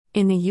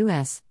In the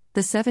U.S.,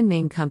 the 7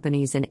 main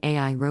companies in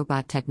AI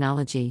robot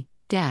technology,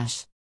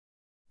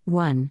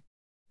 1.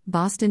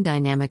 Boston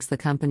Dynamics. The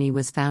company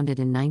was founded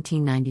in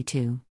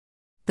 1992.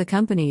 The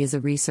company is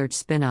a research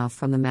spin-off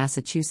from the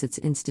Massachusetts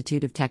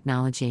Institute of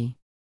Technology.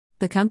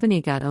 The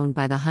company got owned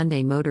by the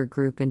Hyundai Motor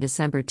Group in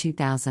December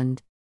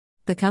 2000.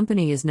 The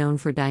company is known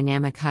for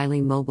dynamic,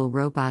 highly mobile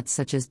robots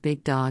such as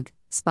Big Dog,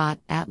 Spot,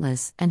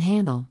 Atlas, and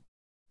Handle.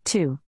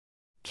 2.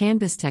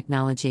 Canvas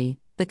Technology.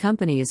 The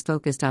company is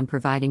focused on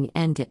providing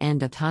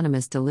end-to-end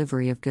autonomous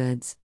delivery of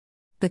goods.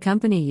 The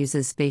company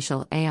uses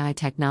spatial AI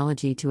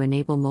technology to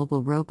enable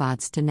mobile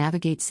robots to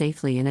navigate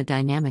safely in a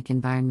dynamic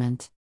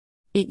environment.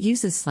 It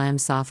uses SLAM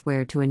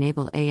software to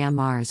enable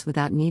AMRs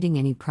without needing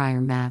any prior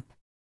map.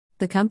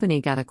 The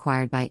company got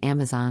acquired by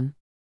Amazon.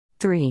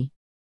 3.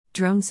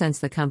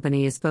 DroneSense. The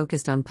company is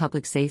focused on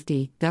public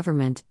safety,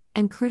 government,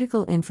 and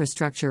critical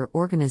infrastructure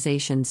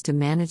organizations to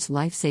manage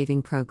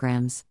life-saving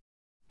programs.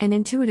 An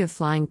intuitive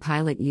flying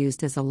pilot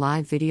used as a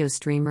live video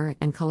streamer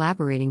and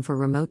collaborating for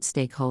remote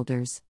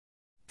stakeholders.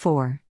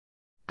 4.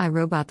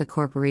 iRobot. The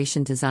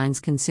corporation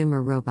designs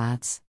consumer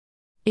robots.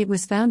 It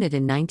was founded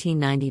in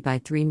 1990 by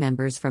 3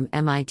 members from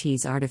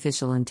MIT's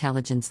Artificial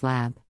Intelligence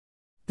Lab.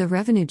 The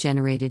revenue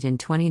generated in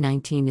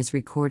 2019 is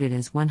recorded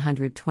as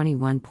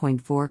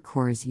 121.4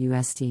 crores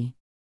USD.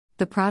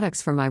 The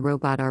products from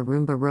iRobot are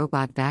Roomba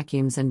robot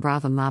vacuums and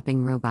Brava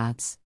mopping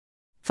robots.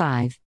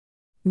 5.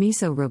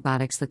 Miso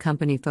Robotics. The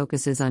company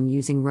focuses on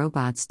using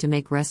robots to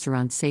make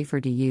restaurants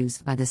safer to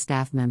use by the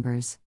staff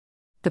members.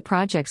 The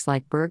projects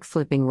like Berg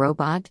Flipping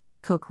Robot,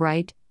 Cook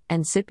Right,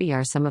 and Sippy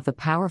are some of the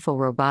powerful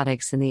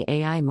robotics in the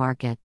AI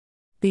market.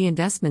 The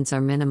investments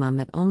are minimum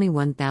at only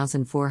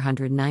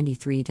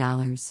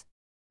 $1,493.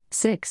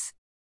 6.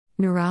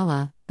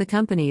 Neurala. The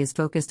company is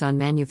focused on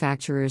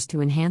manufacturers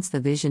to enhance the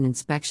vision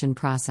inspection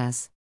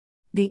process.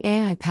 The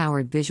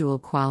AI-powered visual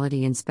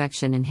quality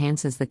inspection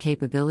enhances the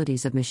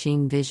capabilities of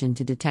machine vision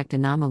to detect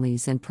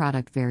anomalies and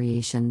product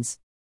variations.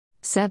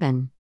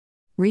 7.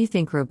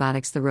 Rethink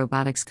Robotics. The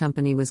robotics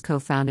company was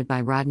co-founded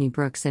by Rodney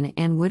Brooks and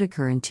Ann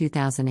Whitaker in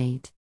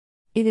 2008.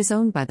 It is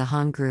owned by the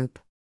Han Group.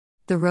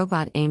 The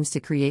robot aims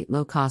to create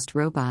low-cost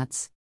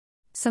robots.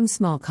 Some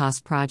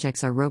small-cost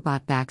projects are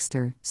Robot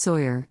Baxter,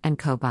 Sawyer, and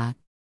Cobot.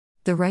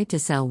 The right to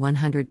sell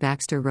 100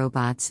 Baxter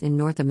robots in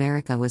North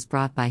America was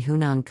brought by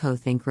Hunan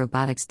Co-Think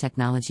Robotics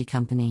Technology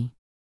Company.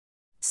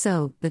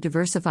 So, the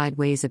diversified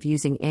ways of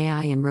using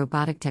AI and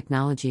robotic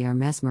technology are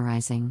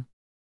mesmerizing.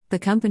 The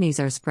companies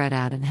are spread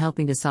out and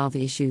helping to solve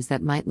issues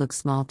that might look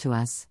small to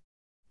us.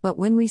 But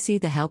when we see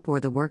the help or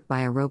the work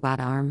by a robot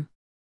arm,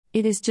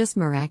 it is just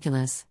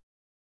miraculous.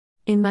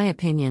 In my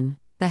opinion,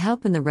 the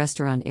help in the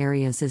restaurant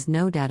areas is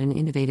no doubt an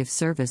innovative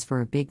service for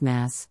a big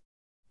mass.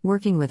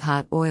 Working with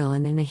hot oil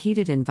and in a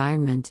heated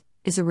environment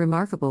is a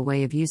remarkable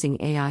way of using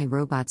AI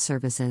robot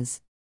services.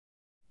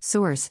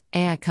 Source: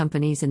 AI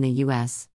companies in the U.S.